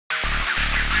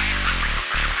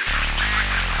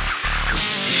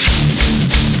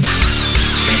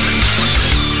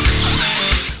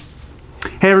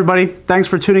Hey everybody, thanks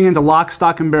for tuning in to Lock,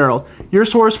 Stock, and Barrel, your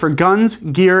source for guns,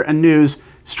 gear, and news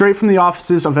straight from the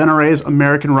offices of NRA's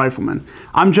American Rifleman.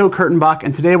 I'm Joe Kurtenbach,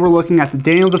 and today we're looking at the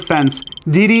Daniel Defense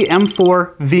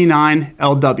DDM4 V9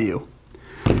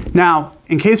 LW. Now,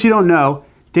 in case you don't know,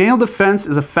 Daniel Defense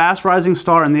is a fast-rising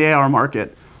star in the AR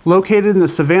market. Located in the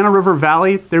Savannah River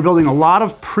Valley, they're building a lot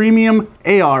of premium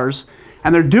ARs,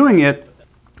 and they're doing it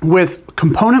with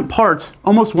component parts,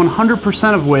 almost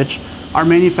 100% of which are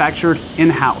manufactured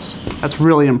in-house. That's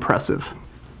really impressive.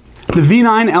 The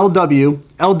V9 LW,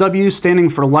 LW standing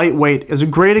for lightweight, is a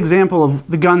great example of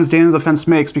the guns Daniel Defense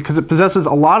makes because it possesses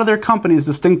a lot of their company's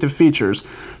distinctive features.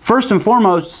 First and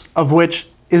foremost of which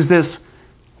is this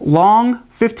long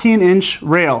 15-inch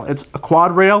rail. It's a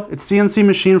quad rail, it's CNC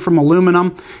machined from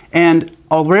aluminum, and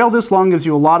a rail this long gives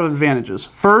you a lot of advantages.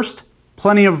 First,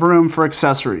 plenty of room for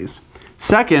accessories.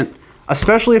 Second,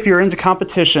 especially if you're into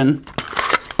competition,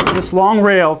 this long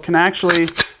rail can actually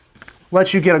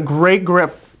let you get a great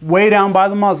grip way down by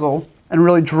the muzzle and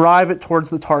really drive it towards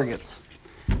the targets.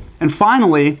 And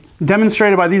finally,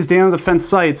 demonstrated by these Daniel Defense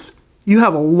sights, you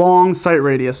have a long sight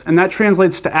radius, and that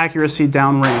translates to accuracy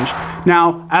downrange.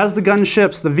 Now, as the gun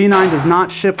ships, the V9 does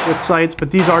not ship with sights, but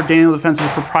these are Daniel Defense's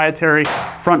proprietary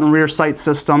front and rear sight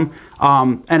system,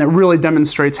 and it really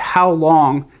demonstrates how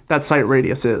long that sight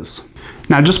radius is.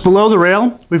 Now, just below the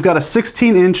rail, we've got a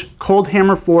 16-inch cold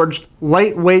hammer forged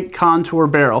lightweight contour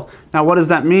barrel. Now, what does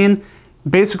that mean?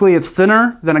 Basically, it's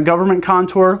thinner than a government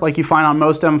contour like you find on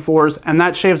most M4s, and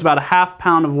that shaves about a ½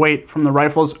 pound of weight from the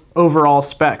rifle's overall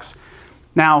specs.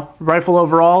 Now, rifle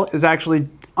overall is actually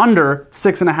under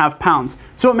 6.5 pounds,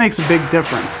 so it makes a big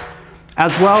difference.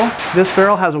 As well, this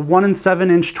barrel has a 1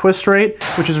 7-inch twist rate,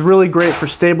 which is really great for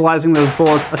stabilizing those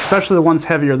bullets, especially the ones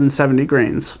heavier than 70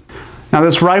 grains. Now,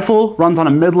 this rifle runs on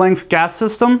a mid-length gas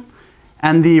system,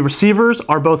 and the receivers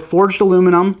are both forged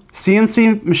aluminum,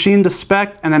 CNC machined to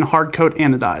spec, and then hard coat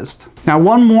anodized. Now,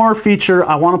 one more feature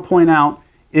I want to point out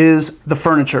is the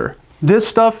furniture. This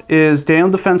stuff is Daniel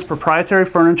Defense proprietary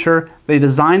furniture. They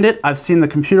designed it. I've seen the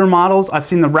computer models. I've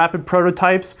seen the rapid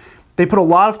prototypes. They put a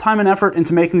lot of time and effort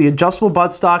into making the adjustable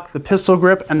buttstock, the pistol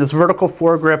grip, and this vertical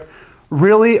foregrip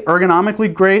really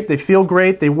ergonomically great. They feel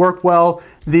great. They work well.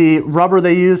 The rubber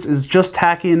they use is just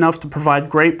tacky enough to provide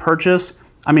great purchase.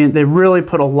 I mean, they really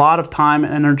put a lot of time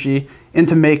and energy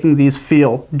into making these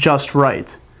feel just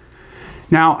right.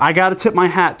 Now, I got to tip my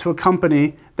hat to a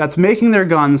company that's making their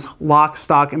guns lock,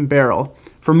 stock, and barrel.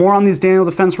 For more on these Daniel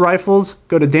Defense rifles,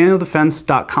 go to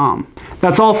danieldefense.com.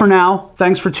 That's all for now.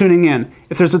 Thanks for tuning in.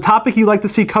 If there's a topic you'd like to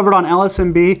see covered on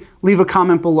LSMB, leave a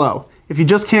comment below. If you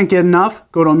just can't get enough,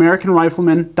 go to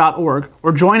AmericanRifleman.org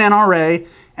or join NRA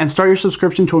and start your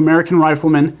subscription to American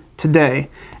Rifleman today.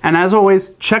 And as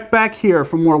always, check back here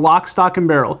for more Lock, Stock, and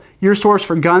Barrel, your source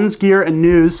for guns, gear, and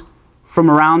news from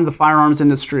around the firearms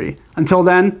industry. Until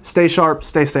then, stay sharp,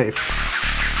 stay safe.